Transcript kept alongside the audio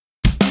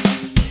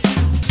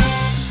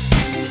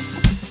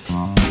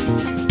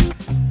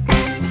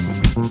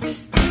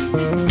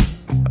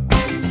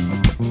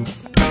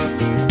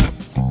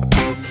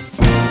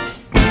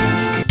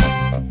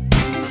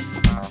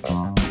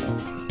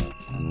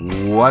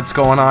What's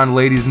going on,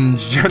 ladies and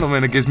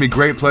gentlemen? It gives me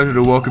great pleasure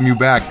to welcome you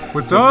back.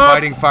 What's to up?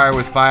 Fighting Fire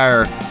with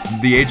Fire,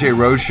 the AJ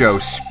Rose Show,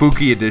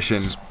 Spooky Edition.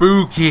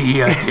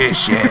 Spooky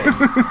edition.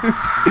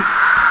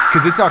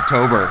 Because it's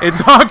October.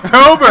 It's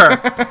October.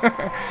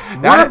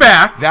 We're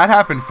back. That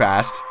happened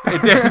fast.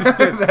 It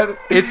did.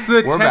 It's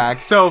the We're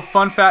back. So,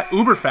 fun fact,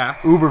 Uber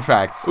facts. Uber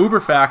facts.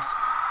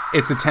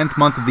 It's the 10th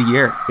month of the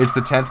year. It's the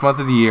 10th month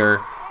of the year,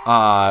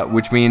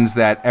 which means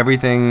that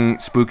everything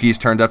spooky's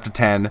turned up to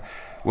 10.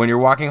 When you're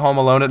walking home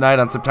alone at night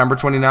on September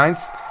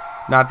 29th,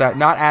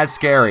 not as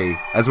scary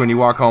as when you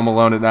walk home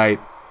alone at night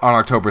on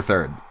October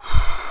 3rd.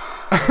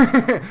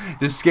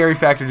 This scary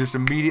factor just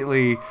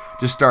immediately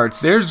just starts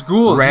There's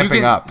ghouls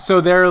ramping up.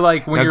 So they're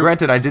like when Now, you're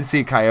granted, I did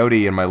see a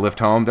coyote in my lift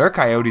home. There are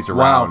coyotes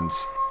around.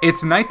 Wow.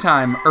 It's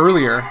nighttime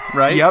earlier,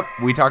 right? Yep,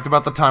 we talked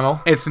about the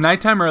tunnel. It's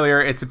nighttime earlier.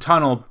 It's a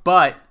tunnel,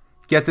 but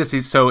get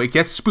this. So it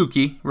gets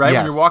spooky, right?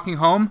 Yes. When you're walking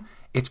home,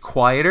 it's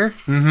quieter.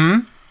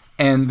 Mm-hmm.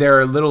 And there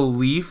are little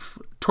leaf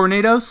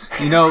tornadoes.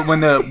 You know, when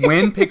the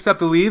wind picks up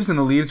the leaves and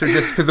the leaves are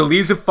just... Because the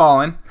leaves have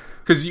fallen.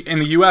 Because in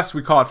the U.S.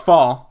 we call it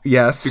fall.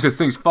 Yes. Because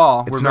things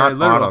fall. It's We're not very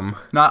literal. autumn.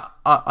 Not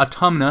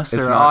autumnus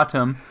It's or not.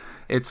 autumn.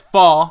 It's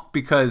fall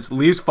because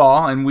leaves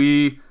fall and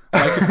we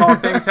like to call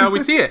things how we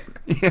see it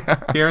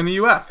here in the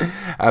U.S.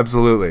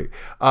 Absolutely.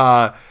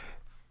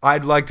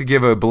 I'd like to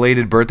give a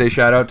belated birthday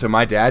shout out to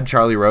my dad,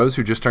 Charlie Rose,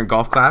 who just turned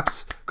golf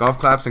claps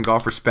and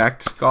golf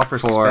respect. Golf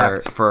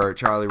respect. For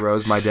Charlie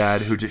Rose, my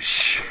dad, who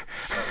just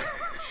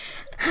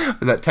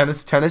is that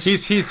tennis?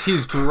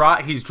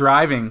 He's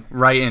driving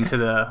right into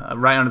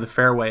right onto the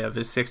fairway of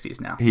his 60s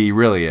now. He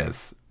really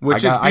is.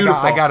 Which is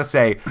beautiful. I gotta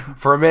say,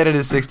 for a man in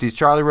his 60s,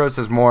 Charlie Rose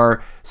has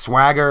more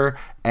swagger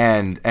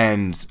and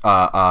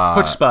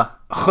chutzpah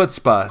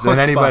than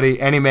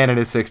any man in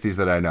his 60s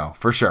that I know,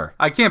 for sure.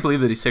 I can't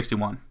believe that he's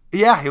 61.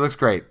 Yeah, he looks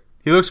great.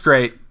 He looks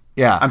great.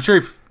 Yeah, I'm sure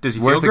does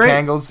he Where's feel great? the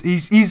Kangles?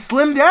 He's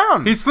slimmed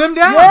down. He's slimmed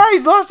down. Yeah,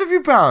 he's lost a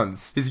few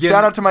pounds.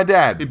 Shout out to my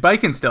dad. He's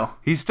biking still.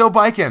 He's still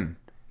biking.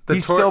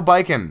 Still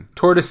biking.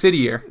 Tour to City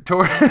year.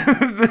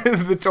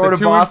 The Tour to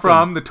To Boston. and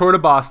from the Tour to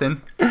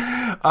Boston.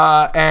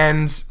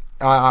 And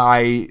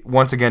I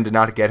once again did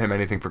not get him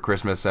anything for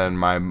Christmas, and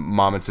my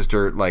mom and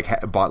sister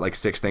bought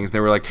 6 things. They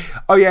were like,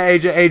 "Oh yeah,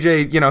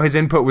 AJ, his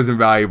input was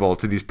invaluable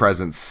to these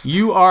presents."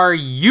 You are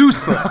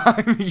useless.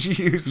 I'm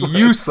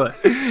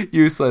useless.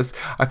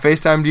 I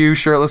FaceTimed you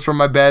shirtless from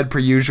my bed, per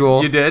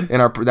usual. You did?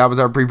 That was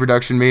our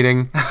pre-production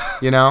meeting.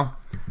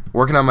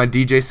 Working on my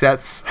DJ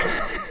sets.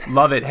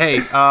 Love it.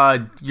 Hey,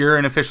 you're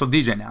an official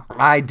DJ now.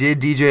 I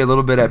did DJ a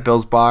little bit at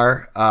Bill's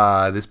Bar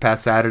this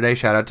past Saturday.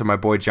 Shout out to my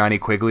boy Johnny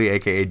Quigley,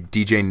 a.k.a.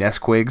 DJ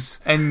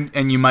Nesquigs.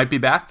 And you might be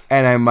back?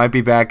 And I might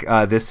be back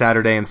this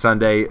Saturday and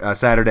Sunday.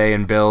 Saturday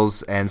in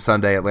Bill's and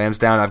Sunday at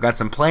Lansdowne. I've got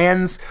some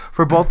plans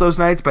for both those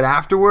nights, but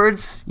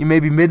afterwards,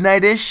 maybe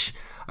midnight-ish,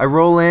 I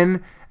roll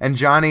in and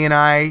Johnny and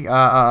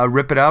I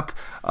rip it up.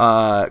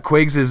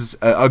 Quigs is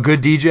a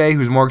good DJ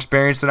who's more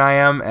experienced than I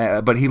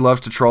am, but he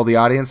loves to troll the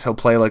audience. He'll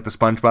play the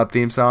SpongeBob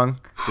theme song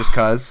just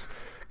because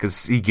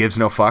he gives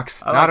no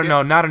fucks.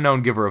 Not a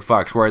known giver of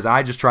fucks. Whereas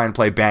I just try and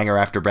play banger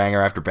after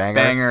banger after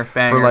banger,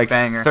 for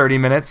banger. 30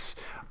 minutes.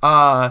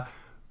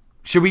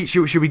 Should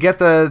we get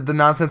the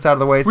nonsense out of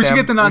the way, Sam? We should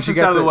get the nonsense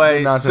out of the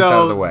way.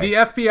 So the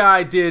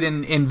FBI did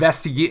an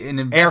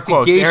investigation. Air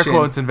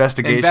quotes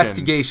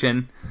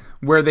investigation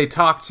where they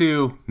talked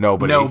to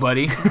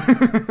nobody.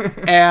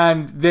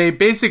 And they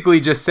basically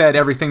just said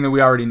everything that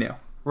we already knew.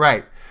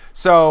 Right.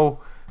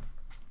 So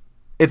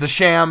it's a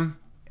sham,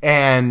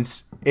 and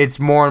it's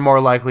more and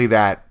more likely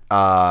that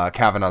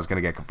Kavanaugh's going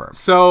to get confirmed.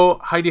 So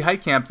Heidi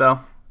Heitkamp,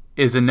 though,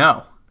 is a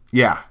no.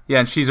 Yeah. Yeah,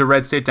 and she's a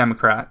red state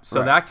Democrat.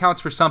 So Right. that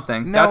counts for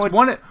something. No,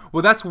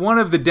 that's one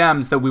of the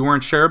Dems that we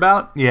weren't sure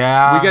about.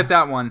 Yeah. We get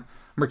that one.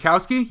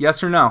 Murkowski,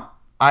 yes or no?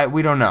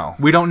 We don't know.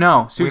 We don't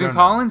know. Susan don't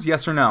Collins,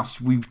 yes or no?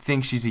 We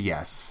think she's a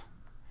yes.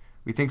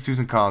 We think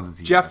Susan Collins is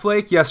a Jeff yes.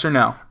 Flake, yes or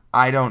no?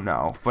 I don't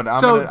know, but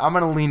I'm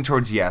gonna lean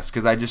towards yes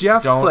because I just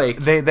Jeff don't. Flake.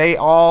 They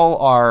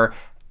all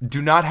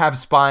do not have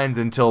spines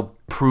until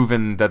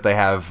proven that they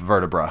have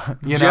vertebra.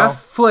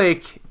 Jeff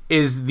Flake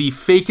is the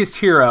fakest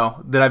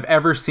hero that I've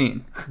ever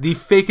seen. The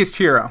fakest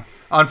hero.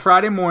 On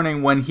Friday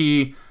morning when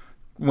he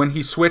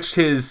switched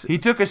his... He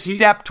took a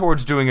step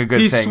towards doing a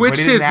good thing, switched but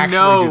he didn't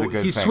actually do the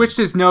good thing. Switched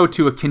his no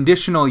to a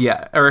conditional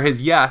yes, or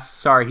his yes,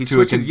 sorry. He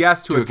switched his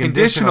yes to a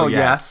conditional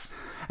yes.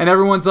 And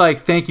everyone's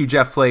like, thank you,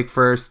 Jeff Flake,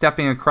 for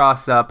stepping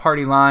across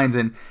party lines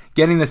and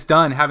getting this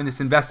done, having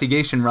this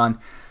investigation run.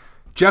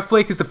 Jeff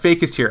Flake is the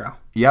fakest hero.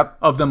 Yep.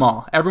 Of them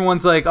all.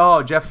 Everyone's like,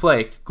 "Oh, Jeff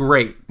Flake,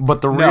 great."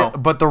 But the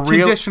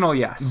conditional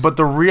yes. But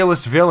the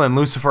realest villain,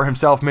 Lucifer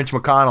himself, Mitch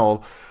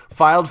McConnell,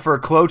 filed for a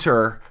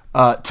cloture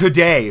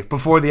today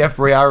before the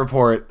FBI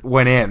report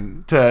went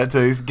in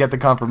to get the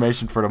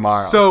confirmation for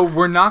tomorrow. So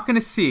we're not going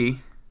to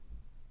see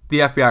the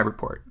FBI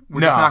report.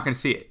 We're just not going to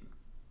see it.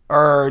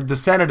 Or the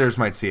senators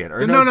might see it.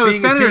 Or the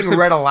senators it's being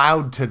read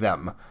aloud to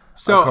them.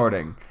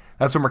 According.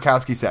 That's what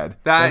Murkowski said.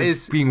 That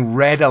is being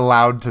read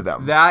aloud to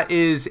them. That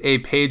is a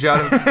page out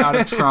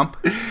of Trump.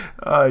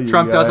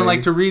 Trump doesn't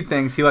like to read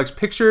things. He likes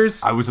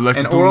pictures. I was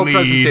elected and to oral lead,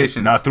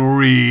 presentations. not to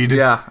read.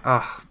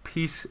 Yeah.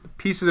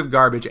 Pieces of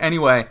garbage.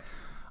 Anyway,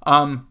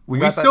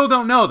 we still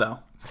don't know though.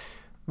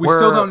 We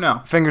still don't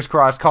know. Fingers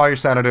crossed. Call your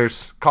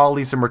senators. Call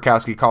Lisa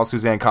Murkowski. Call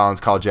Suzanne Collins.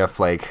 Call Jeff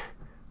Flake.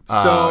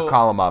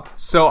 Call them up.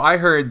 So I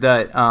heard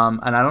that,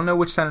 and I don't know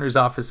which senator's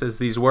offices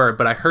these were,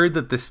 but I heard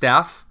that the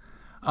staff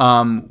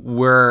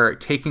were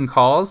taking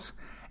calls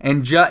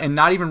and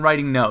not even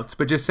writing notes,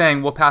 but just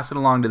saying, we'll pass it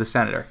along to the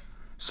senator.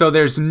 So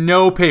there's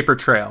no paper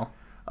trail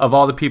of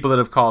all the people that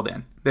have called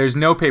in. There's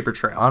no paper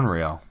trail.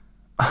 Unreal.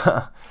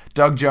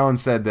 Doug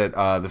Jones said that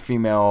the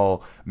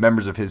female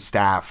members of his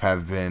staff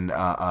have been,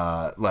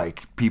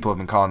 people have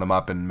been calling them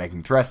up and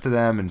making threats to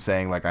them and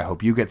saying, like, I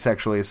hope you get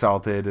sexually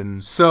assaulted.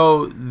 And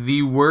so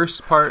the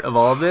worst part of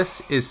all of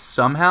this is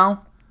somehow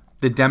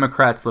the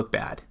Democrats look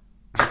bad.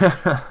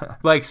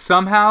 Like,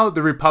 somehow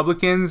the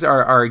Republicans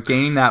are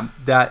gaining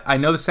that, I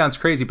know this sounds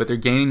crazy, but they're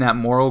gaining that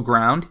moral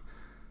ground,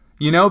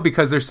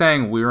 because they're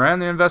saying, we ran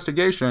the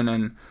investigation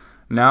and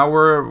now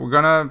we're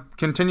going to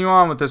continue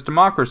on with this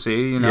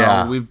democracy.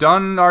 We've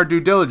done our due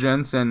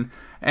diligence and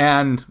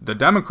the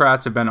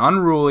Democrats have been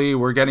unruly.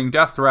 We're getting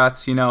death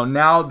threats.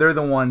 Now they're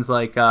the ones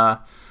like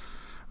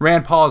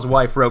Rand Paul's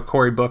wife wrote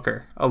Cory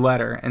Booker a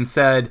letter and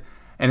said,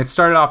 and it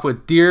started off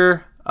with,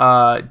 Dear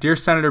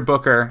Senator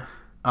Booker,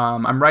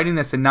 I'm writing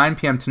this at 9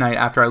 p.m. tonight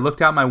after I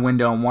looked out my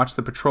window and watched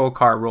the patrol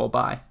car roll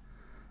by.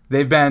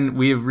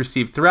 We have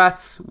received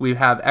threats. We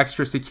have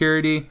extra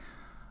security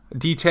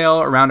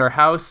detail around our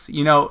house,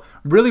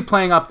 really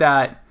playing up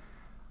that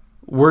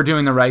we're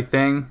doing the right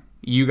thing.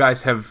 You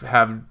guys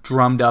have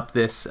drummed up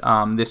this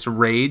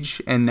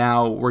rage, and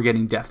now we're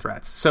getting death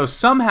threats. So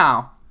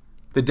somehow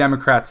the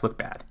Democrats look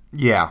bad.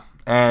 Yeah,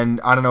 and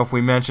I don't know if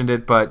we mentioned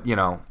it, but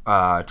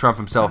Trump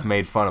himself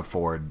made fun of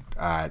Ford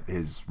at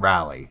his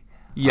rally.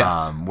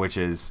 Yes, which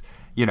is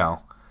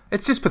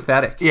it's just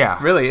pathetic. Yeah,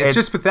 really, it's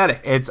just pathetic.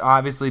 It's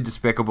obviously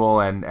despicable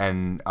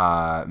and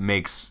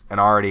makes an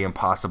already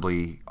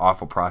impossibly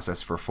awful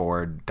process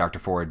for Dr.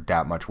 Ford,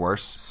 that much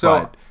worse.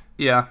 So,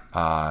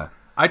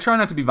 I try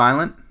not to be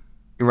violent.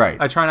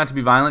 Right. I try not to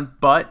be violent,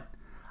 but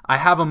I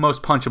have a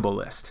most punchable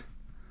list.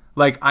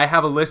 Like, I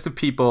have a list of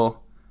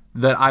people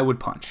that I would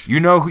punch. You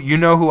know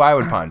who I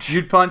would punch.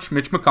 You'd punch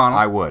Mitch McConnell.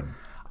 I would.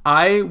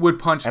 I would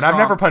punch And Trump. I've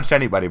never punched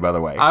anybody, by the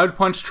way. I would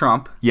punch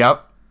Trump.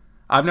 Yep.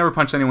 I've never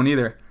punched anyone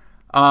either.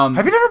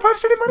 Have you never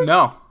punched anybody?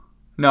 No,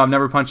 I've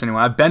never punched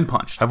anyone. I've been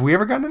punched. Have we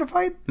ever gotten in a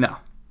fight? No.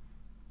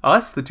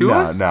 Us? The two of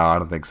us? No, I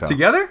don't think so.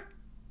 Together?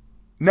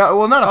 No,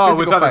 well, not a physical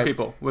with fight. other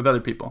people. With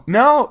other people.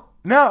 No.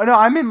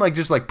 I mean,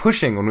 just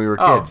pushing when we were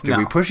kids. Did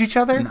we push each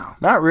other? No.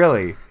 Not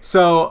really.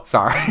 So,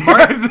 sorry.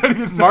 Martin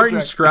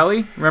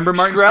Shkreli. Remember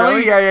Martin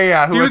Shkreli?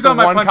 Yeah. Who was the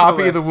one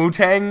copy of the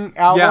Wu-Tang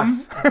album?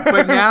 Yes.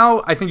 But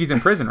now, I think he's in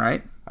prison,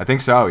 right? I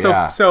think so,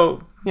 yeah.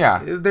 So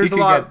yeah, there's a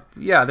lot.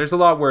 There's a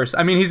lot worse.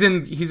 I mean, he's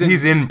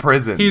in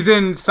prison. He's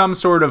in some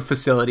sort of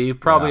facility,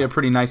 probably a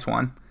pretty nice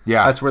one.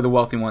 Yeah, that's where the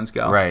wealthy ones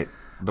go. Right,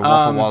 the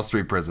Wolf of Wall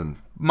Street prison.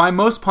 My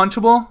most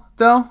punchable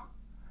though,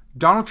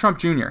 Donald Trump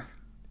Jr.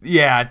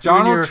 Yeah,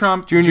 Donald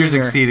Trump Jr. is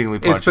exceedingly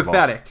punchable. It's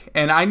pathetic,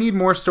 and I need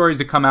more stories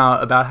to come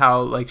out about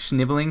how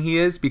schniveling he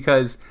is,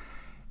 because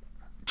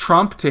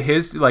Trump to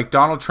his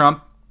Donald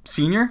Trump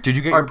Sr. Did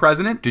you get our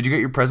president? Did you get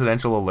your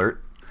presidential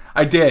alert?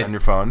 I did. On your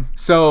phone?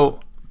 So,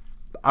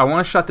 I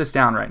want to shut this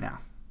down right now.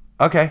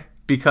 Okay.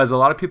 Because a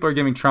lot of people are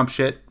giving Trump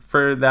shit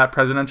for that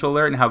presidential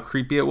alert and how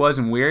creepy it was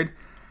and weird.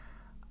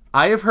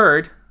 I have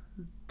heard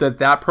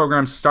that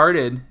program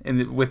started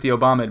with the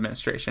Obama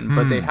administration,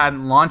 but they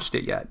hadn't launched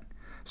it yet.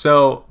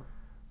 So,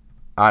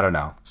 I don't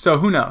know. So,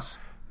 who knows?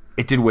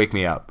 It did wake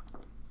me up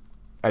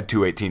at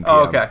 2:18 p.m.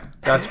 Oh, okay.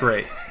 That's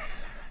great.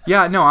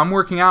 Yeah, no, I'm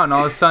working out, and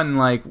all of a sudden,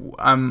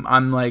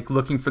 I'm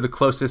looking for the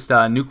closest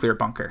nuclear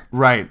bunker.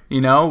 Right.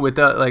 With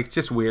the it's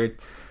just weird.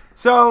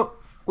 So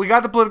we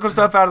got the political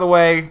stuff out of the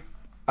way.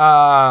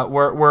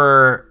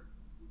 We're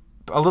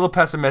a little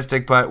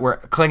pessimistic, but we're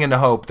clinging to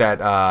hope that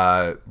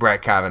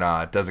Brett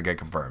Kavanaugh doesn't get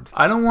confirmed.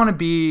 I don't want to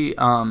be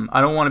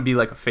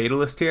like a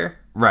fatalist here.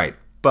 Right.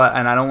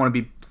 And I don't want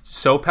to be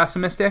so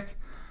pessimistic.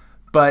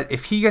 But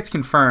if he gets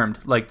confirmed,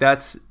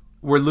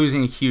 we're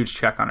losing a huge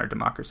check on our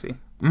democracy.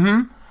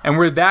 Mm-hmm. And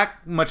we're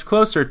that much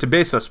closer to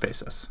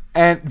Bezos.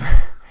 And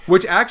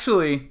which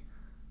actually,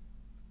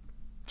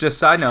 just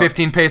side note,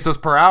 15 pesos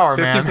per hour,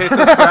 15 pesos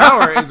per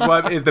hour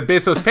is the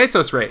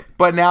Bezos rate.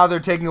 But now they're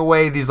taking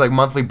away these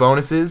monthly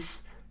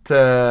bonuses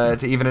to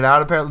even it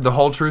out. Apparently, the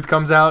whole truth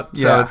comes out.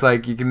 So it's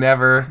you can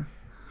never.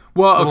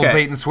 Well, okay. Little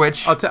bait and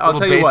switch. I'll tell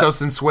you Bezos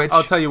what. and switch.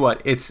 I'll tell you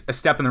what. It's a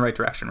step in the right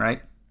direction,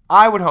 right?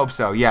 I would hope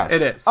so, yes.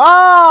 It is.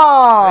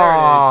 Oh! There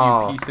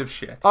it is, you piece of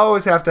shit.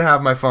 Always have to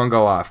have my phone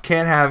go off.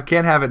 Can't have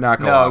it not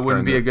go off. No, it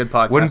wouldn't be a good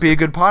podcast. Wouldn't be a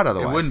good pod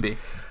otherwise. It wouldn't be.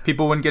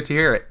 People wouldn't get to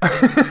hear it.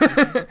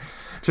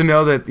 To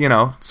know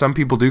that, some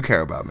people do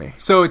care about me.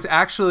 So it's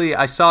actually,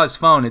 I saw his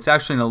phone. It's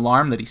actually an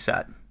alarm that he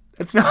set.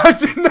 It's not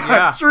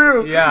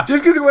true. Yeah.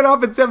 Just because it went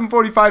off at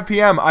 7:45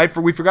 p.m.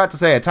 We forgot to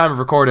say at time of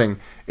recording,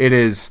 it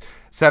is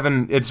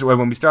It's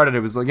when we started.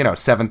 It was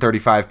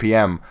 7:35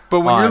 p.m.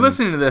 But when you're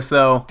listening to this,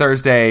 though,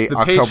 Thursday,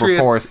 October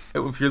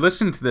 4th. If you're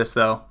listening to this,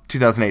 though,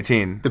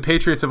 2018, the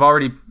Patriots they've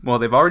already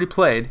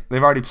played.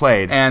 They've already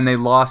played, and they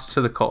lost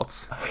to the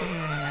Colts.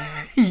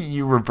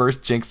 You reverse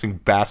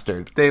jinxing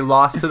bastard. They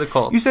lost to the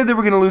Colts. You said they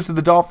were going to lose to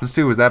the Dolphins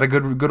too. Was that a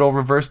good old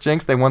reverse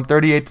jinx? They won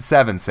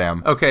 38-7,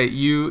 Sam.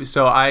 Okay,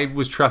 so I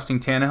was trusting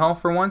Tannehill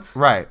for once.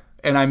 Right.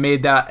 And I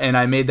made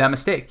that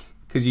mistake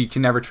because you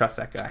can never trust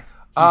that guy.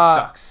 He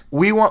sucks.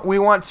 We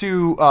want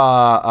to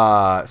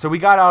so we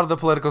got out of the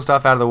political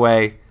stuff out of the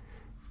way,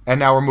 and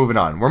now we're moving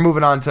on. We're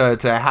moving on to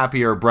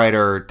happier,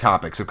 brighter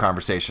topics of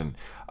conversation.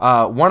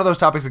 One of those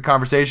topics of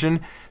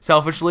conversation,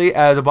 selfishly,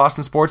 as a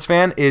Boston sports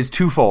fan, is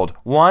twofold.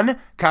 One,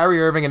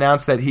 Kyrie Irving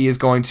announced that he is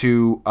going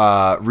to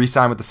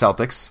re-sign with the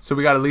Celtics. So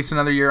we got at least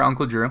another year,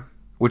 Uncle Drew.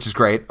 Which is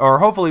great. Or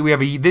hopefully we have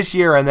this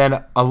year and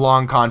then a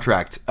long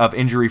contract of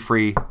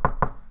injury-free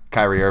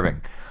Kyrie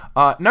Irving.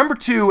 Number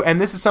two, and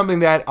this is something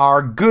that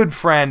our good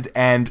friend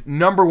and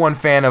number one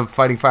fan of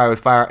Fighting Fire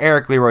with Fire,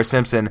 Eric Leroy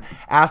Simpson,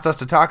 asked me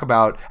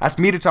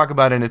to talk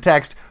about in a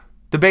text,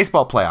 the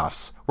baseball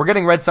playoffs. We're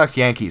getting Red Sox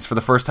Yankees for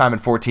the first time in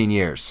 14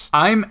 years.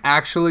 I'm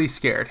actually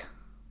scared.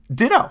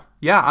 Ditto.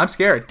 Yeah, I'm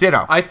scared.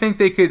 Ditto. I think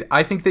they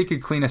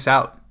could clean us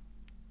out.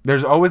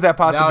 There's always that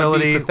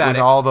possibility with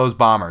all those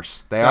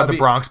bombers. They are the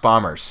Bronx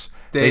Bombers.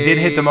 They did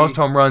hit the most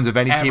home runs of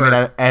any team in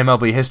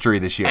MLB history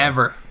this year.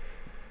 Ever.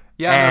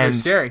 Yeah, they're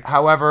scary.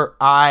 However,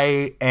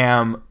 I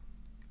am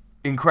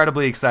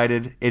incredibly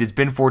excited. It has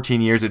been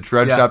 14 years. It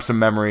dredged up some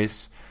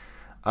memories.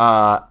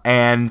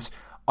 And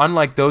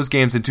unlike those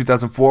games in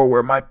 2004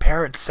 where my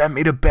parents sent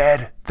me to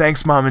bed.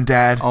 Thanks, Mom and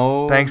Dad.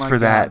 Oh, thanks for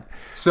that.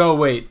 So,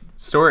 wait.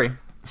 Story.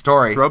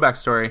 Throwback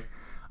story.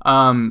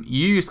 You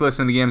used to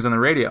listen to the games on the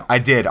radio. I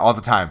did, all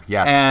the time,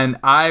 yes. And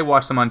I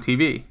watched them on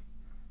TV.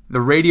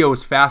 The radio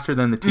was faster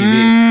than the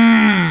TV.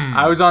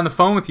 I was on the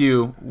phone with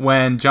you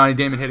when Johnny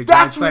Damon hit a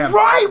grand slam. That's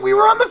right! We were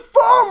on the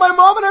phone! My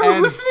mom and I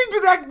were listening to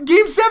that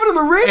Game 7 on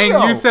the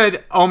radio! And you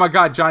said, oh my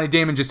God, Johnny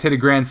Damon just hit a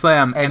grand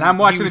slam. And I'm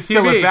watching the TV.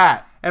 Still at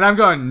bat. And I'm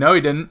going, no, he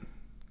didn't.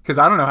 Because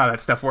I don't know how that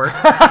stuff works.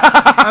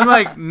 I'm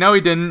like, no,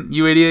 he didn't.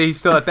 You idiot. He's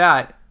still at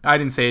bat. I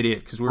didn't say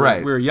idiot because we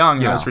were young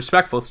and I was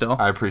respectful still.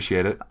 I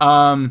appreciate it.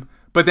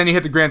 But then he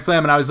hit the grand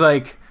slam and I was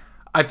like,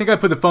 I think I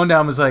put the phone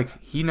down and was like,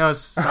 he knows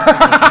something that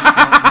we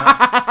don't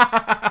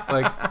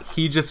know. Like,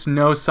 he just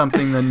knows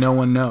something that no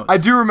one knows. I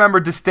do remember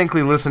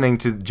distinctly listening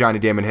to Johnny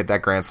Damon hit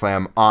that grand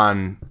slam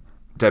on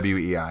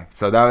WEI.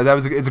 So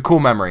it's a cool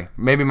memory.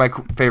 Maybe my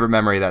favorite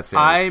memory of that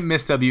series. I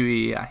miss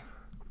WEI.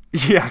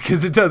 Yeah,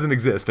 because it doesn't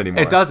exist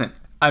anymore. It doesn't.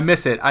 I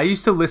miss it. I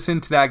used to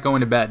listen to that going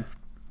to bed.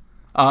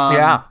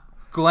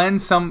 Glenn,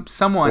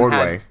 someone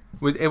Ordway.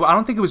 I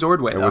don't think it was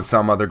Ordway. It was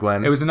some other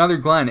Glenn. It was another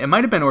Glenn. It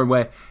might have been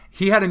Ordway.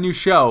 He had a new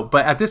show,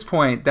 but at this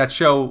point, that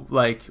show,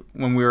 like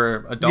when we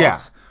were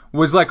adults,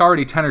 was like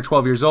already 10 or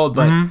 12 years old.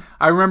 But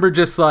I remember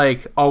just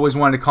like always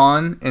wanted to call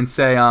in and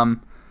say,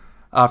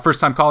 first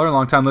time caller,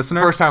 long time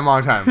listener. First time,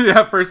 long time.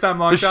 Yeah, first time,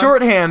 long time. The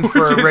shorthand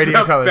for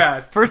radio callers.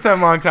 Best. First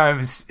time, long time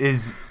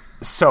is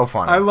so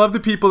fun. I love the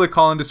people that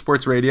call into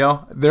sports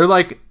radio. They're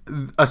like,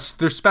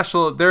 they're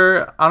special.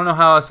 I don't know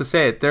how else to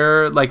say it.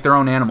 They're like their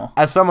own animal.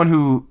 As someone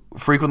who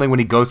frequently, when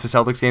he goes to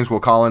Celtics games, will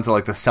call into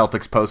like the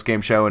Celtics post-game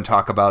show and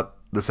talk about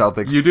the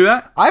Celtics. You do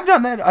that? I've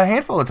done that a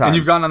handful of times. And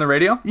you've gone on the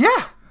radio?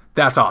 Yeah.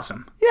 That's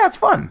awesome. Yeah, it's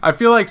fun. I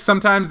feel like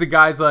sometimes the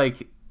guys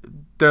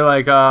they're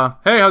like,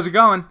 hey, how's it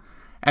going?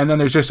 And then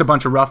there's just a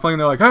bunch of ruffling.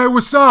 They're like, hey,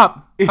 what's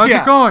up? How's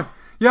it going?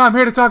 Yeah, I'm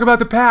here to talk about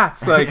the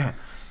Pats. Like,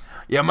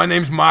 yeah, my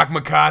name's Mark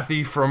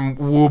McCarthy from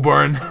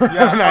Woburn.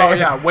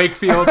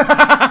 Wakefield.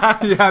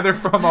 Yeah, they're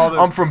from all this.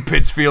 I'm from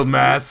Pittsfield,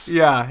 Mass.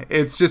 Yeah,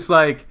 it's just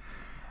like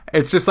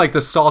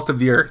the salt of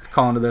the earth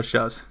calling to those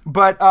shows.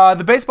 But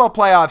the baseball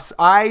playoffs,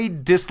 I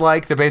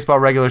dislike the baseball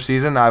regular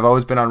season. I've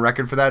always been on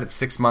record for that. It's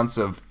 6 months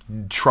of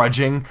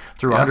trudging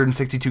through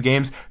 162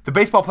 games. The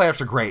baseball playoffs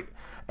are great.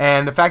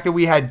 And the fact that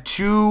we had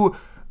 2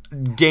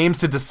 games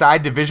to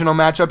decide divisional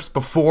matchups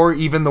before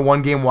even the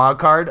 1-game wild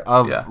card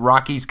of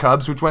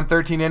Rockies-Cubs, which went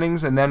 13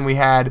 innings, and then we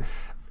had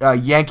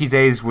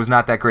Yankees-A's was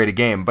not that great a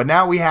game. But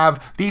now we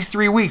have these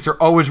 3 weeks are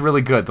always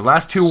really good. The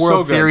last 2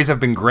 World Series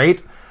have been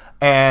great.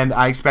 And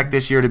I expect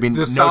this year to be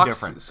no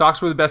different.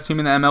 Sox were the best team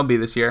in the MLB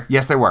this year.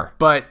 Yes, they were.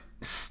 But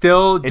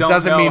still don't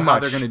know how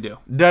they're going to do.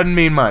 Doesn't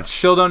mean much.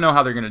 Still don't know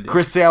how they're going to do.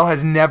 Chris Sale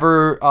has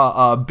never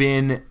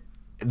been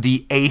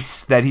the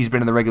ace that he's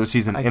been in the regular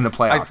season in the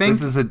playoffs. I think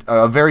this is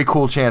a very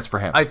cool chance for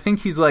him. I think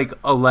he's like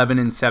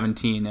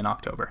 11-17 in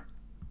October.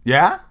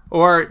 Yeah?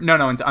 Or, no,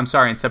 I'm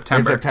sorry, in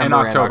September. In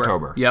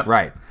October. Yep.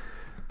 Right.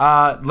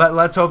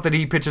 Let's hope that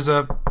he pitches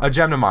a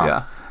gem tomorrow.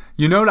 Yeah.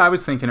 You know what I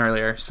was thinking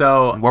earlier?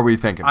 So what were you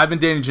thinking? I've been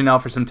dating Janelle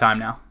for some time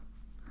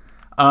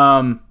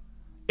now.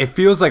 It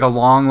feels like a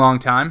long, long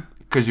time.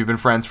 Because you've been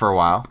friends for a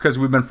while. Because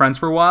we've been friends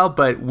for a while,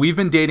 but we've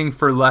been dating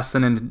for less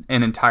than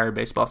an entire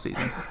baseball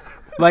season.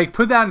 Like,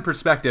 put that in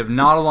perspective.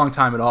 Not a long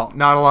time at all.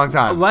 Not a long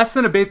time. Less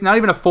than not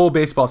even a full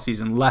baseball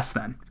season. Less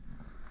than.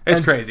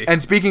 It's crazy.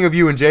 And speaking of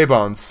you and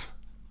J-Bones,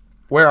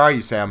 Where are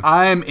you, Sam?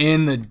 I'm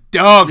in the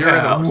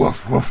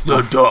doghouse.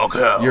 The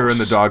doghouse. You're in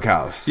the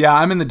doghouse. Yeah,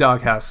 I'm in the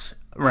doghouse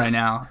right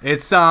now.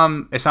 It's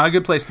not a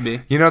good place to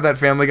be. You know that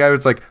Family Guy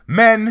was like,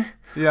 men,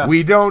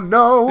 we don't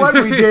know what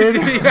we did.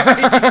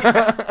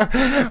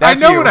 I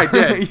know what I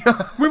did.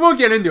 We won't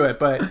get into it,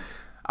 but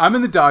I'm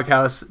in the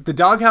doghouse. The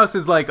doghouse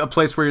is like a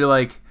place where you're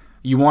like,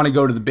 you want to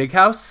go to the big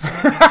house?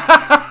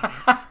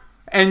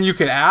 And you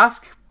can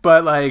ask,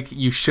 but like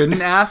you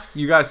shouldn't ask.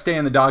 You got to stay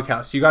in the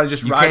doghouse. You got to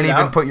just ride it out. You can't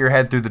even put your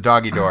head through the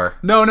doggy door.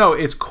 No,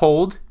 it's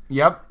cold.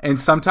 Yep. And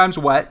sometimes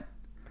wet.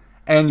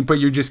 But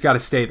you just got to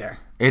stay there.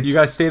 You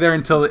got to stay there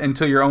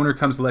until your owner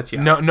comes and lets you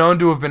out. Known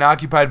to have been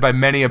occupied by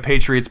many a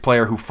Patriots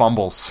player who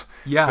fumbles.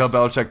 Yes. Bill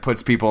Belichick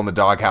puts people in the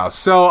doghouse.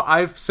 So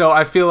I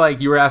feel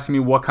like you were asking me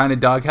what kind of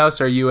doghouse.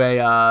 Are you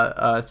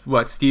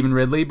Stephen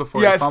Ridley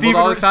before he fumbled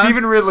all the time?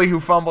 Stephen Ridley who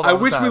fumbled all the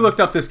time. I wish we looked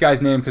up this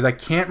guy's name because I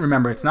can't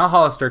remember. It's not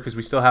Hollister because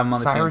we still have him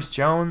on the team. Cyrus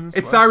Jones?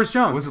 It's Cyrus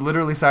Jones. Was it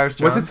literally Cyrus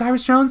Jones? Was it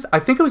Cyrus Jones? I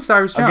think it was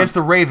Cyrus Jones. Against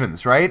the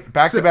Ravens, right?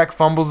 Back-to-back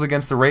fumbles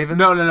against the Ravens?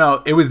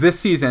 No. It was this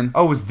season.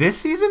 Oh, it was this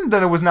season?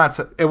 Then it was not...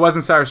 It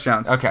wasn't Cyrus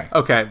Jones.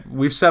 Okay.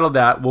 We've settled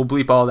that. We'll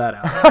bleep all that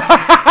out.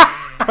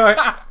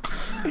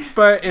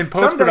 But in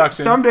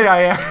post-production... Someday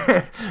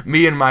I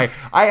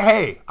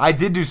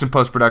did do some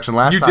post-production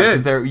last time.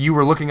 You did? You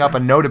were looking up a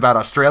note about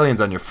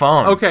Australians on your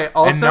phone. Okay,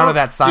 also... And none of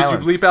that silence.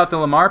 Did you bleep out the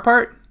Lamar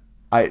part?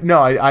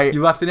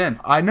 You left it in.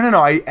 No,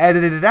 I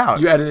edited it out.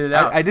 You edited it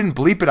out? I didn't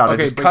bleep it out.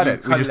 Okay, I just cut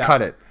it. We just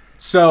cut it.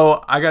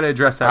 So I got to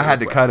address that. I had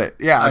to cut it.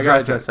 Yeah, I got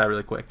to address that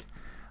really quick.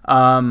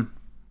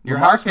 Your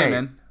housemate came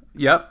in.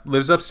 Yep,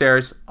 lives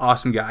upstairs.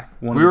 Awesome guy.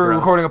 We were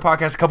recording a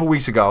podcast a couple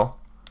weeks ago.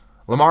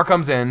 Lamar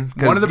comes in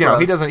because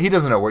he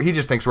doesn't know he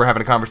just thinks we're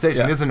having a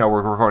conversation. Yeah. He doesn't know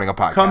we're recording a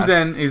podcast. Comes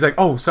in, he's like,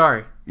 "Oh,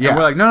 sorry." Yeah, and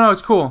we're like, "No,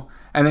 it's cool."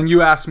 And then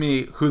you asked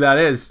me who that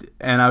is,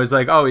 and I was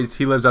like, "Oh,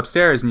 he lives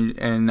upstairs."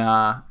 And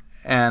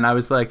I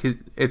was like,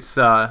 "It's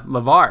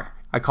LeVar."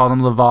 I called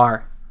him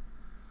LeVar.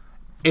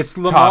 It's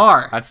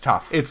Lamar. That's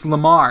tough. It's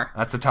Lamar.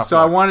 That's a tough.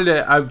 So one.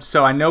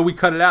 I know we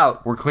cut it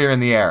out. We're clear in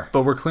the air,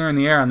 but we're clear in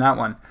the air on that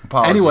one.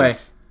 Apologies. Anyway.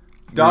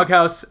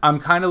 Doghouse, I'm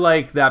kind of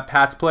like that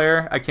Pats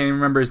player. I can't even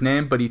remember his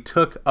name, but he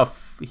took a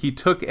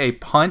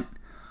punt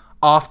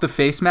off the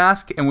face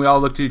mask, and we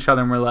all looked at each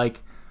other and we're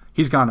like,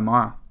 he's gone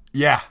tomorrow.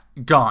 Yeah.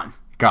 Gone.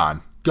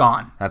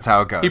 That's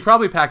how it goes. He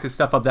probably packed his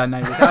stuff up that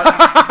night.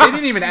 They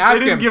didn't even ask him.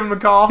 They didn't give him the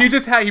call?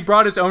 He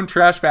brought his own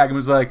trash bag and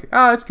was like,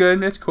 it's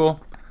good. It's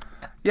cool.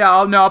 Yeah,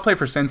 I'll play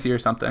for Cincy or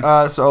something.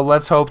 So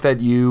let's hope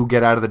that you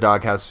get out of the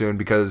doghouse soon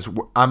because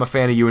I'm a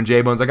fan of you and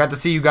J-Bones. I got to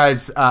see you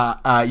guys.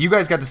 You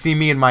guys got to see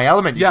me in my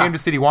element. You came to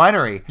City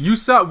Winery.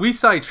 We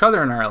saw each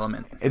other in our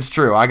element. It's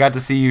true. I got to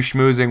see you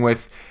schmoozing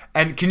with.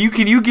 And can you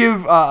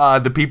give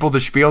the people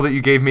the spiel that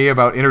you gave me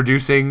about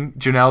introducing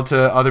Janelle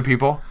to other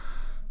people?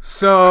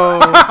 So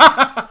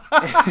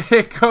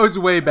it goes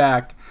way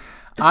back.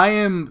 I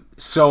am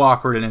so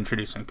awkward at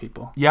introducing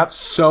people. Yep.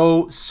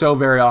 So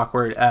very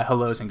awkward at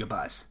hellos and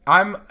goodbyes.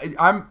 I'm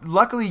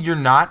luckily you're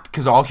not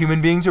because all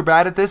human beings are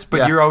bad at this,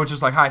 but you're always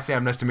just like, "Hi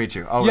Sam, nice to meet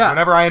you." Oh,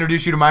 whenever I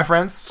introduce you to my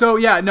friends.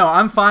 So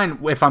I'm fine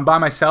if I'm by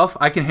myself.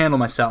 I can handle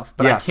myself,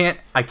 but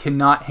I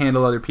cannot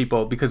handle other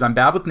people because I'm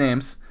bad with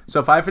names. So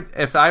if I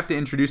have to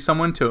introduce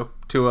someone to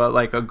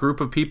a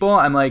group of people,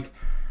 I'm like,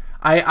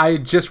 I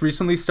just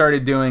recently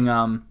started doing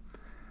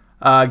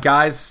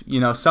guys,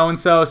 so and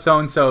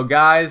so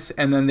guys,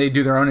 and then they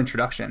do their own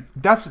introduction.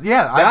 That's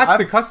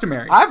the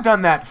customary. I've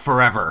done that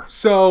forever.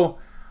 So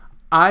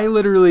I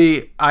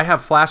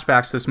have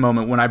flashbacks to this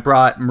moment when I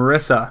brought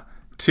Marissa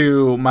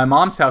to my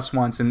mom's house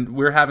once, and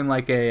we were having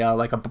like a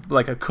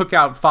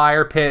cookout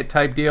fire pit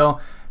type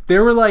deal.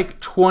 There were like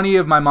 20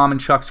 of my mom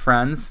and Chuck's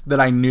friends that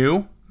I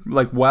knew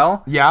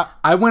well. Yeah.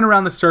 I went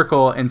around the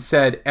circle and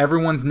said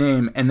everyone's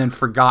name and then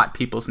forgot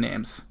people's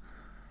names.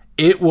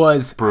 It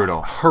was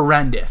brutal.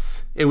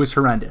 Horrendous. It was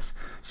horrendous.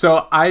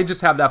 So I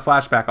just have that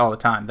flashback all the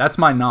time. That's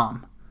my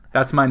nom.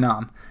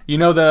 You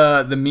know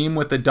the meme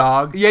with the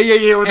dog?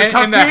 Yeah. With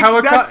and the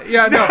helicopter.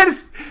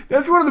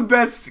 That's one of the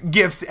best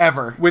gifs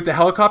ever. With the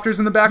helicopters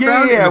in the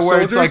background? Yeah,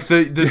 where it's like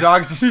the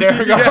dogs are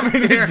staring off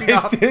in the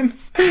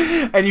distance.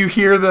 And you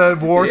hear the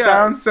war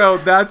sounds. So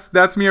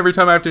that's me every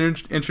time I have to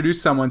introduce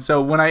someone.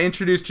 So when I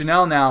introduce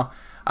Janelle now,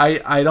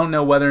 I don't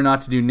know whether or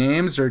not to do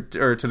names or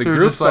to the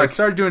group. So I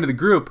started doing to the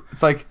group.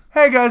 It's like,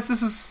 "Hey guys,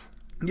 this is..."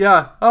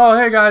 Yeah. "Oh,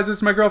 hey guys, this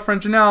is my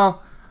girlfriend Janelle.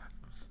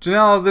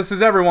 Janelle, this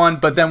is everyone."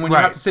 But then when you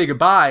have to say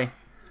goodbye,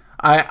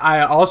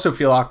 I also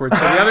feel awkward.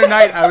 So the other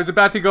night I was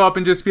about to go up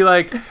and just be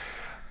like,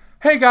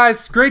 "Hey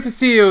guys, great to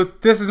see you.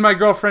 This is my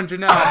girlfriend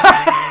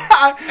Janelle."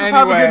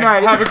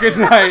 Anyway, have a good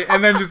night.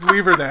 And then just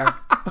leave her there.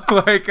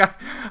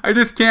 I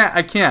just can't.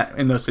 I can't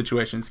in those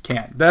situations.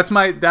 Can't.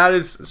 That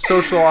is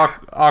social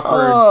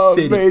awkward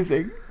city.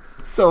 Amazing.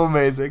 So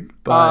amazing.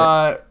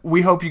 But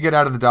we hope you get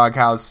out of the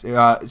doghouse.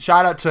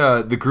 Shout out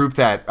to the group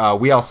that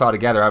we all saw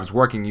together. I was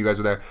working. You guys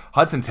were there.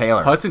 Hudson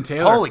Taylor.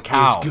 Holy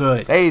cow. Is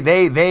good.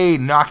 They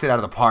knocked it out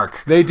of the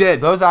park. They did.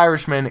 Those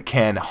Irishmen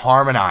can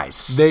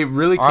harmonize. They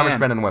really can.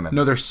 Irishmen and women.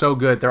 No, they're so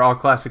good. They're all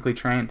classically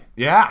trained.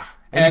 Yeah.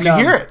 And you can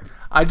hear it.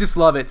 I just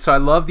love it. So I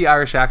love the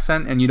Irish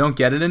accent, and you don't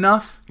get it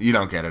enough. You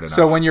don't get it enough.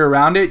 So when you're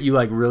around it, you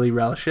like really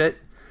relish it.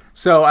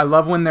 So I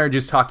love when they're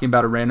just talking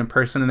about a random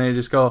person and they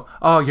just go,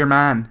 "Oh, your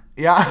man."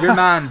 Yeah. Your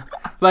man.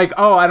 Like,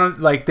 oh, I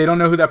don't like they don't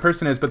know who that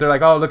person is, but they're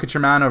like, "Oh, look at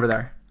your man over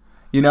there."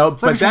 You know,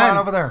 Look at your man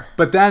over there.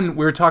 But then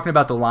we were talking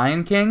about The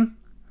Lion King.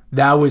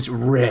 That was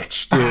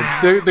rich,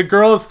 dude. the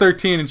girl is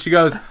 13 and she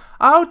goes,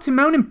 "Oh,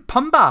 Timon and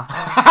Pumbaa."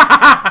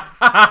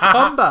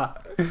 Pumbaa.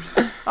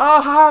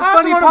 Oh, how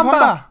funny,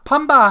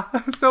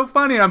 Pumbaa. So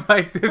funny. I'm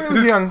like, this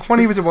is young when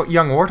he was a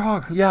young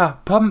warthog. Yeah,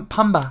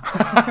 Pumbaa.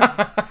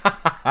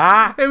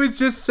 It was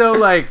just so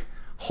like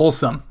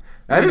wholesome.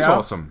 That is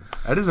wholesome.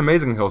 That is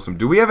amazingly wholesome.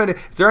 Do we have any?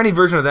 Is there any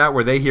version of that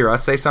where they hear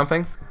us say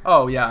something?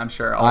 Oh yeah, I'm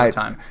sure all the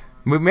time.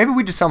 Maybe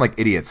we just sound like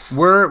idiots.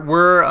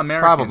 We're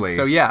Americans, probably.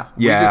 So yeah,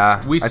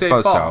 we say I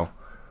suppose fall.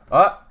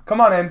 so. Come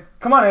on in.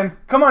 Come on in.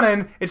 Come on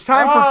in. It's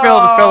time for Phil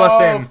to fill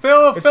us in.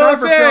 Phil, it's fill time us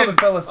for in. Phil to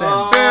fill us in.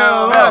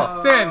 Fill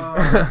us in.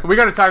 We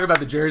got to talk about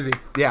the jersey.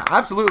 Yeah,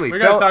 absolutely. We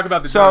got to talk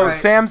about the jersey.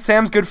 So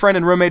Sam's good friend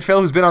and roommate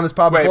Phil, who's been on this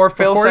pod before.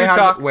 Phil, before say you hi.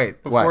 talk,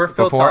 Wait, before what?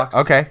 Phil talks.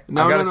 Okay.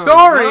 No.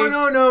 Story.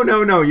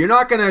 No. You're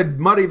not going to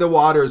muddy the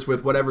waters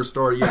with whatever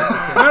story you have to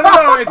say.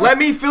 No. Let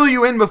me fill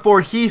you in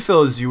before he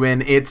fills you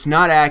in. It's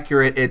not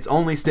accurate. It's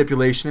only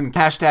stipulation.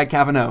 Hashtag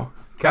Cavanaugh.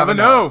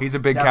 Cavanaugh. He's a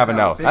big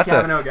Cavanaugh. Big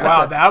Cavanaugh guy.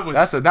 Wow, that was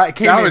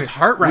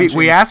heart-wrenching.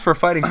 We asked for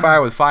fighting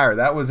fire with fire.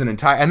 That was an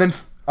entire. And then,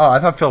 I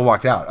thought Phil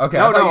walked out. Okay.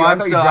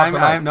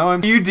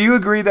 Do you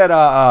agree that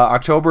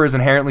October is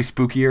inherently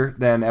spookier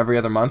than every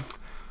other month?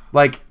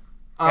 Like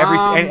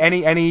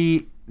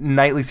any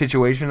nightly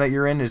situation that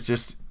you're in is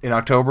just in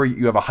October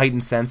you have a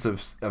heightened sense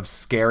of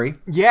scary.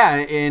 Yeah,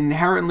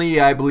 inherently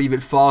I believe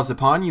it falls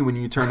upon you when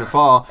you turn to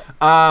fall.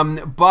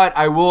 But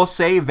I will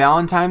say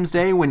Valentine's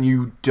Day when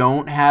you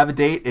don't have a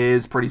date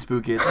is pretty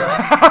spooky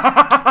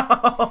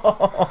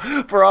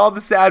For all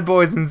the sad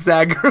boys and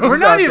sad girls. We're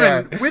not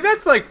even.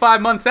 That's like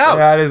 5 months out.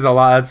 Yeah, that is a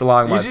lot. That's a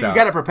long month. You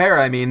got to prepare.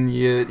 I mean,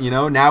 you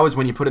know, now is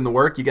when you put in the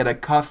work. You got to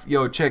cuff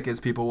yo chick, as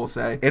people will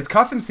say. It's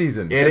cuffing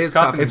season. It's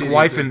cuffing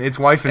season. It's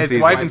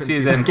wifing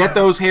season. Get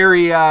those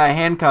hairy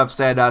handcuffs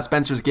at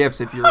Spencer's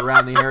Gifts if you're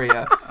around the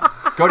area.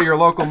 Go to your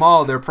local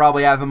mall. They'll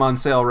probably have them on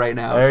sale right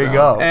now. There you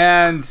go.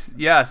 And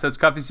yeah, so it's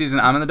cuffing season.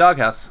 I'm in the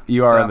doghouse.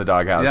 You are in the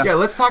doghouse. Yeah,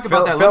 let's talk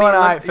about that.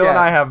 Phil and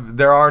I have.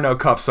 There are no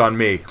cuffs on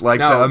me. Like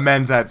to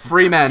amend that.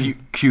 Free men.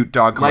 Cute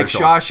dog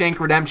commercial. Like Shawshank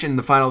Redemption,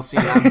 the final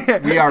scene.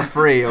 We are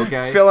free.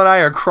 Okay. Phil and I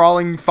are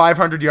crawling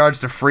 500 yards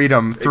to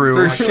freedom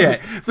through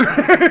shit.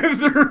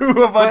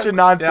 through a bunch of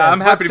nonsense. Yeah,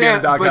 I'm happy to be in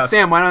the doghouse. But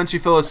Sam, why don't you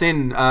fill us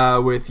in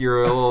with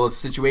your little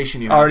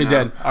situation you have Already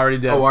now? did. Already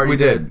did. Oh, already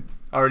did.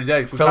 Already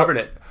did. We covered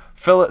it.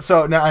 Phil,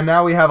 so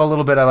now we have a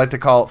little bit I like to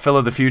call Phil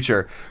of the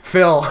future.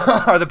 Phil,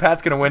 are the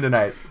Pats going to win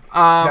tonight?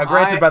 Now,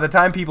 granted, by the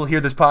time people hear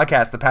this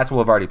podcast, the Pats will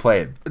have already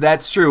played.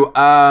 That's true.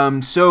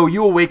 So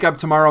you will wake up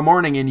tomorrow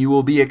morning and you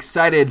will be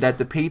excited that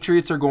the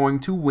Patriots are going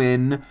to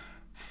win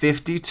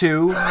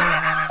 52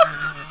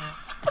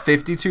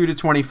 to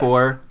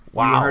 24.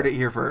 Wow. You heard it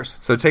here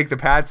first. So take the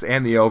Pats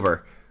and the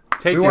over.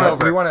 We want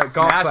to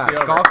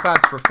golf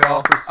claps for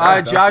Phil.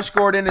 Josh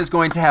Gordon is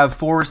going to have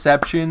 4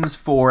 receptions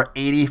for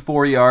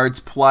 84 yards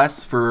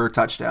plus for a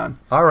touchdown.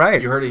 All right.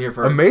 You heard it here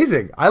first.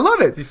 Amazing. I love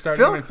it. Did you start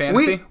him in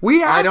fantasy?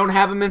 I don't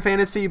have him in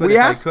fantasy, but we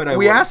if asked, I could, I would.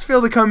 We asked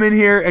Phil to come in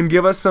here and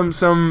give us some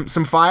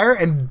fire,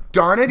 and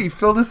darn it, he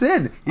filled us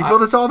in. He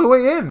filled us all the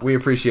way in. We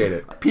appreciate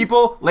it.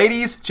 People,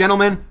 ladies,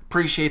 gentlemen,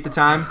 appreciate the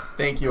time.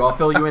 Thank you. I'll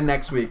fill you in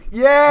next week.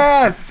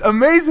 Yes.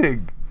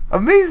 Amazing.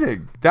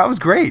 That was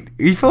great.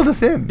 He filled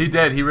us in. He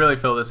did. He really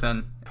filled us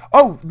in.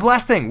 Oh, the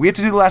last thing. We have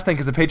to do the last thing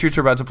because the Patriots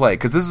are about to play.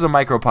 Because this is a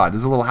micro pod. This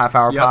is a little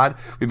half-hour pod.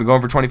 We've been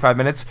going for 25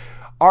 minutes.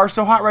 Our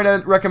So Hot Right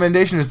Now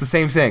recommendation is the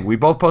same thing. We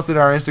both posted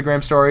our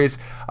Instagram stories.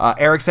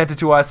 Eric sent it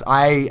to us.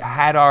 I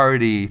had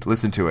already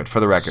listened to it, for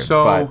the record.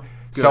 So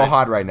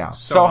Hot Right Now.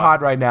 So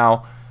hot right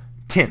now.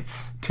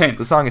 Tints.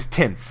 The song is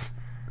Tints.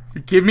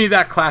 Give me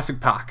that classic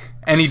Pac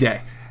any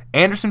day.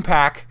 Anderson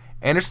 .Paak,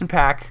 and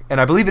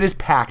I believe it is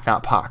Pac,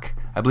 not Pac.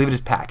 I believe it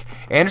is Pac.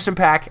 Anderson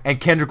 .Paak and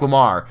Kendrick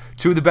Lamar,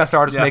 2 of the best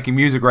artists making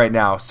music right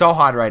now. So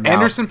hot right now.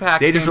 Anderson .Paak.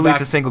 They just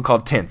released a single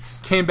called Tints.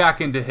 Came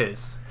back into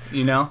his,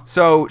 you know?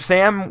 So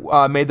Sam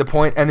made the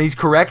point, and he's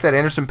correct that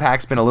Anderson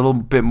 .Paak's been a little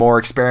bit more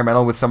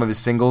experimental with some of his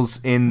singles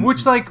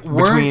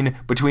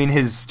between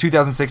his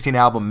 2016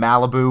 album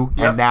Malibu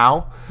and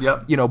now.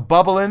 Yep. You know,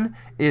 Bubblin'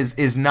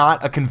 is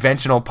not a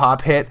conventional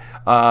pop hit.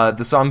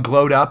 The song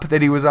Glowed Up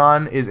that he was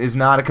on is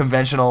not a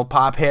conventional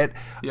pop hit.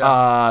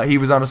 Yep. He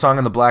was on a song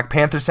on the Black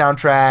Panther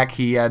soundtrack.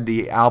 He had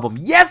the album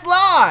Yes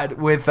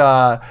Lord with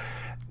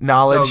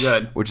Knowledge,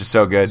 which is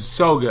so good.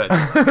 So good.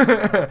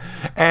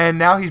 And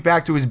now he's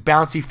back to his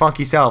bouncy,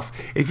 funky self.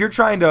 If you're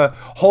trying to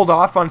hold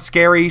off on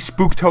scary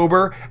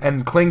Spooktober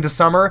and cling to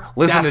summer,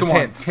 listen to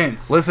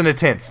Tints. Listen to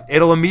Tints.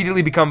 It'll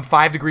immediately become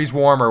 5 degrees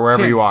warmer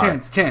wherever you are.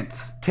 Tints.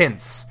 Tints.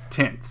 Tints.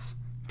 Tints.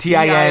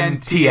 Tints.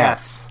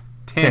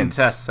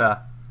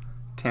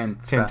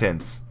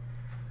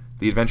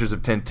 The Adventures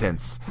of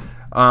Tints.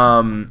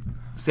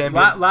 Sam.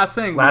 Last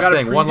thing.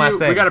 One last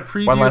thing. We got to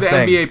preview the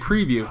NBA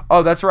preview.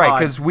 Oh, that's right,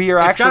 because we are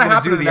actually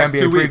going to do the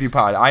NBA preview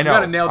pod. I know.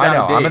 I'm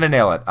going to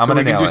nail it. I'm going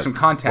to nail it. Do some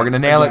content. We're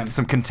going to nail it.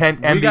 Some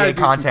content. NBA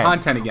content. Some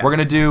content again. We're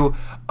going to do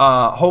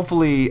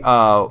hopefully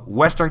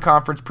Western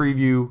Conference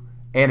preview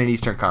and an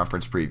Eastern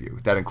Conference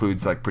preview. That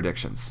includes like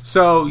predictions.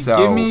 So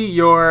give me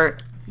your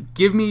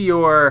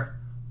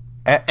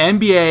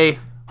NBA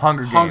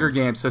Hunger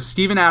Games. So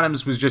Steven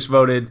Adams was just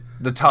voted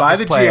the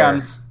toughest by the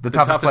GMs, the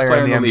toughest player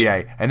in the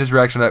NBA, and his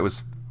reaction to that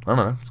was, I don't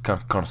know, it's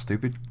kind of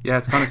stupid. Yeah,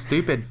 it's kind of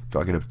stupid. Do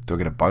I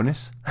get a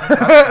bonus?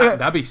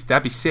 That'd be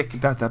sick.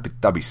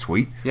 That'd be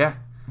sweet. Yeah,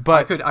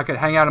 but I could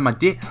hang out on my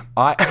dick.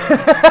 I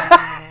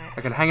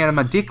could hang out on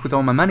my dick with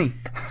all my money.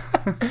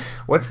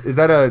 Is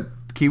that a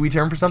Kiwi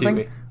term for something?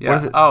 Kiwi.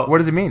 Yeah. What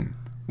does it mean?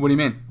 What do you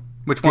mean?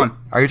 Which one?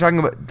 Are you talking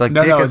about like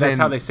no, dick? No, as that's in,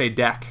 how they say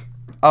deck.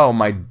 Oh,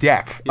 my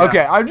deck. Yeah. Okay,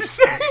 I'm just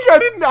saying. I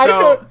didn't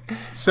know.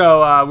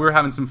 So we were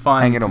having some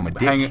fun hanging on my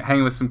dick,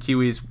 hanging with some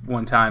Kiwis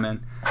one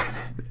time,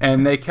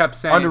 and they kept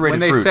saying underrated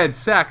when fruit. they said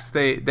sex,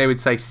 they would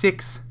say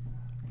six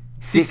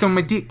on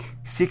my dick.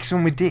 6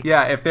 on my dick.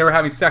 Yeah, if they were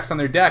having sex on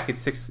their deck,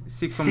 it's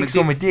six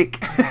on my dick.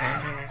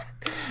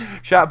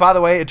 By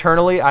the way,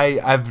 eternally,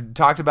 I've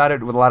talked about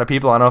it with a lot of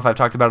people. I don't know if I've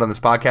talked about it on this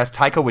podcast.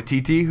 Taika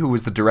Waititi, who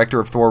was the director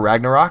of Thor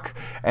Ragnarok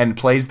and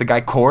plays the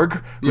guy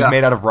Korg, who's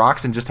made out of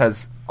rocks and just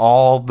has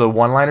all the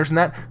one-liners in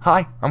that.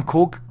 Hi, I'm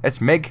Korg.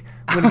 That's Meg.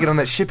 I'm going to get on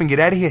that ship and get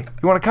out of here.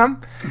 You want to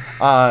come?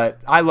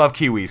 I love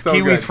Kiwis. So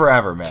Kiwis good.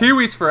 Forever, man.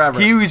 Kiwis forever.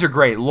 Kiwis are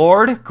great.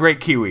 Lord, great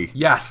Kiwi.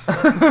 Yes.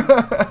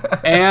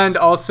 And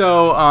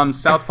also,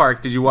 South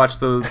Park. Did you watch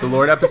the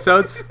Lord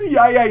episodes?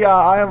 Yeah.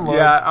 I am Lord.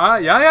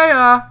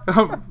 Yeah.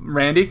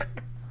 Randy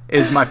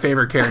is my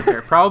favorite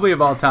character, probably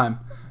of all time.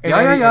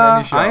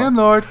 I am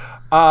Lord.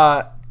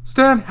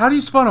 Stan, how do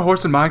you spawn a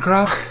horse in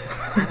Minecraft?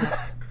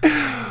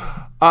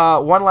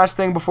 One last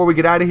thing before we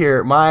get out of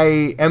here. My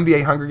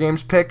NBA Hunger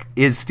Games pick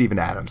is Steven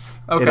Adams.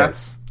 Okay. It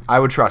is. I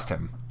would trust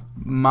him.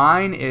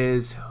 Mine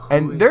is...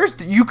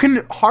 you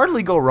can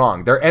hardly go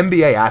wrong. They're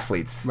NBA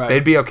athletes. Right.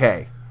 They'd be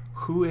okay.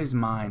 Who is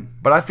mine?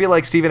 But I feel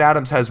like Steven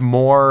Adams has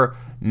more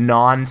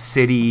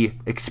non-city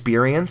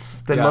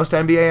experience than most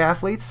NBA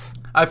athletes.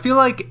 I feel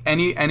like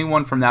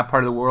anyone from that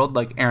part of the world,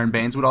 like Aaron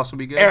Baines, would also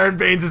be good. Aaron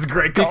Baines is a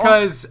great call.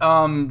 Because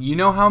you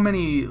know how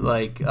many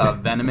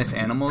venomous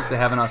animals they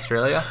have in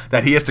Australia?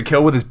 That he has to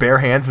kill with his bare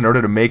hands in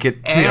order to make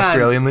it to the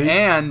Australian League?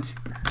 And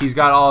he's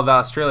got all of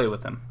Australia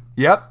with him.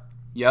 Yep.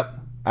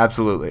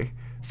 Absolutely.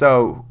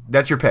 So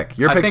that's your pick.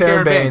 Your pick's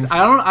Aaron Baines.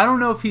 I don't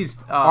know if he's...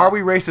 Are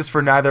we racist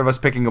for neither of us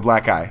picking a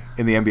black guy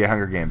in the NBA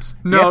Hunger Games?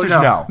 The No, answer's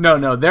no.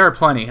 No, there are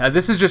plenty.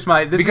 This is just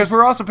my...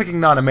 We're also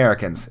picking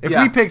non-Americans. If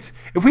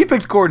we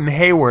picked Gordon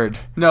Hayward...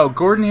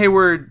 Gordon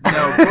Hayward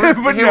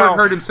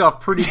hurt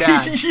himself pretty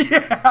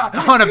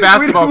bad on a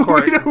basketball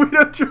court. We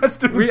don't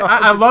trust him.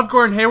 I love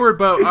Gordon Hayward,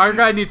 but our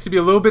guy needs to be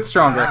a little bit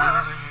stronger.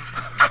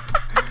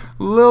 A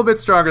little bit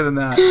stronger than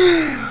that.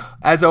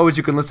 As always,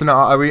 you can listen to...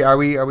 Are we Yeah,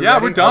 ready?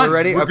 we're done. Are we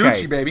ready? We're okay.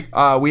 Gucci, baby.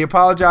 We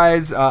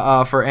apologize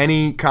for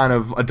any kind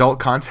of adult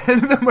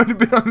content that might have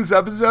been on this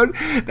episode.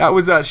 That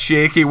was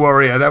Shaky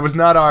Warrior. That was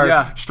not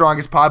our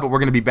strongest pod, but we're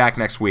going to be back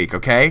next week,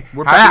 okay?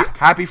 We're back.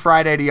 Happy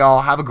Friday to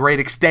y'all. Have a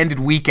great extended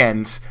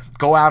weekend.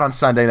 Go out on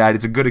Sunday night.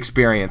 It's a good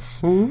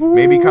experience. Ooh.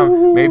 Maybe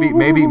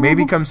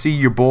come see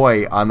your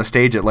boy on the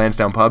stage at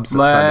Lansdowne Pubs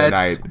Sunday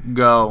night. Let's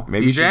go.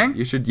 Maybe DJing?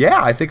 You should.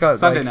 Yeah, I think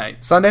Sunday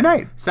night. Saturday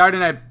night.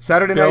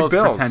 Bills,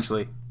 Bills.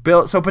 potentially.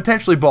 So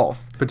potentially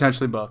both.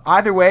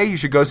 Either way, you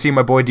should go see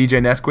my boy DJ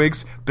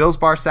Nesquigs. Bills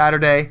Bar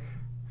Saturday,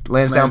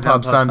 Lansdowne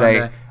Pub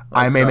Sunday.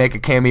 I may make a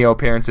cameo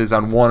appearances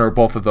on one or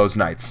both of those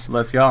nights.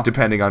 Let's go.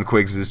 Depending on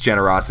Quiggs'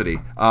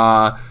 generosity.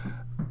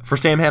 For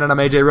Sam Hannon, I'm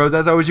AJ Rose.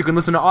 As always, you can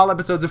listen to all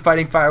episodes of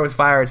Fighting Fire with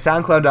Fire at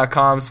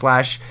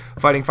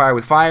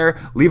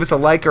soundcloud.com/fightingfirewithfire. Leave us a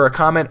like or a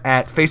comment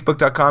at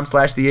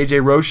facebook.com/The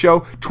AJ Rose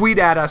Show. Tweet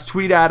at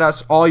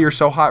us all your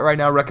So Hot Right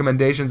Now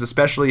recommendations,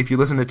 especially if you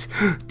listen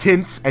to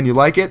Tints and you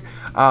like it.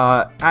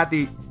 At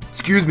the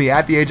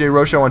AJ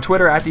Rose Show on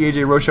Twitter, at the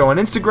AJ Rose Show on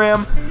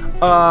Instagram.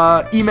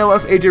 Email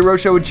us,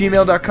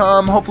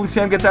 ajroseshow@gmail.com. Hopefully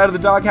Sam gets out of the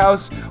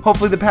doghouse.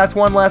 Hopefully the Pats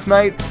won last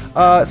night.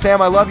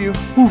 Sam, I love you.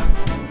 Woof.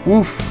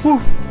 Woof.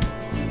 Woof.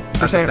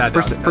 For Sam Hannon, I'm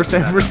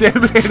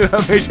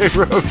AJ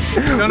Rose.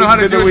 I don't know how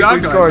to do a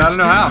dog noise. I don't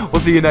know how. We'll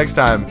see you next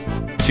time.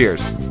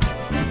 Cheers.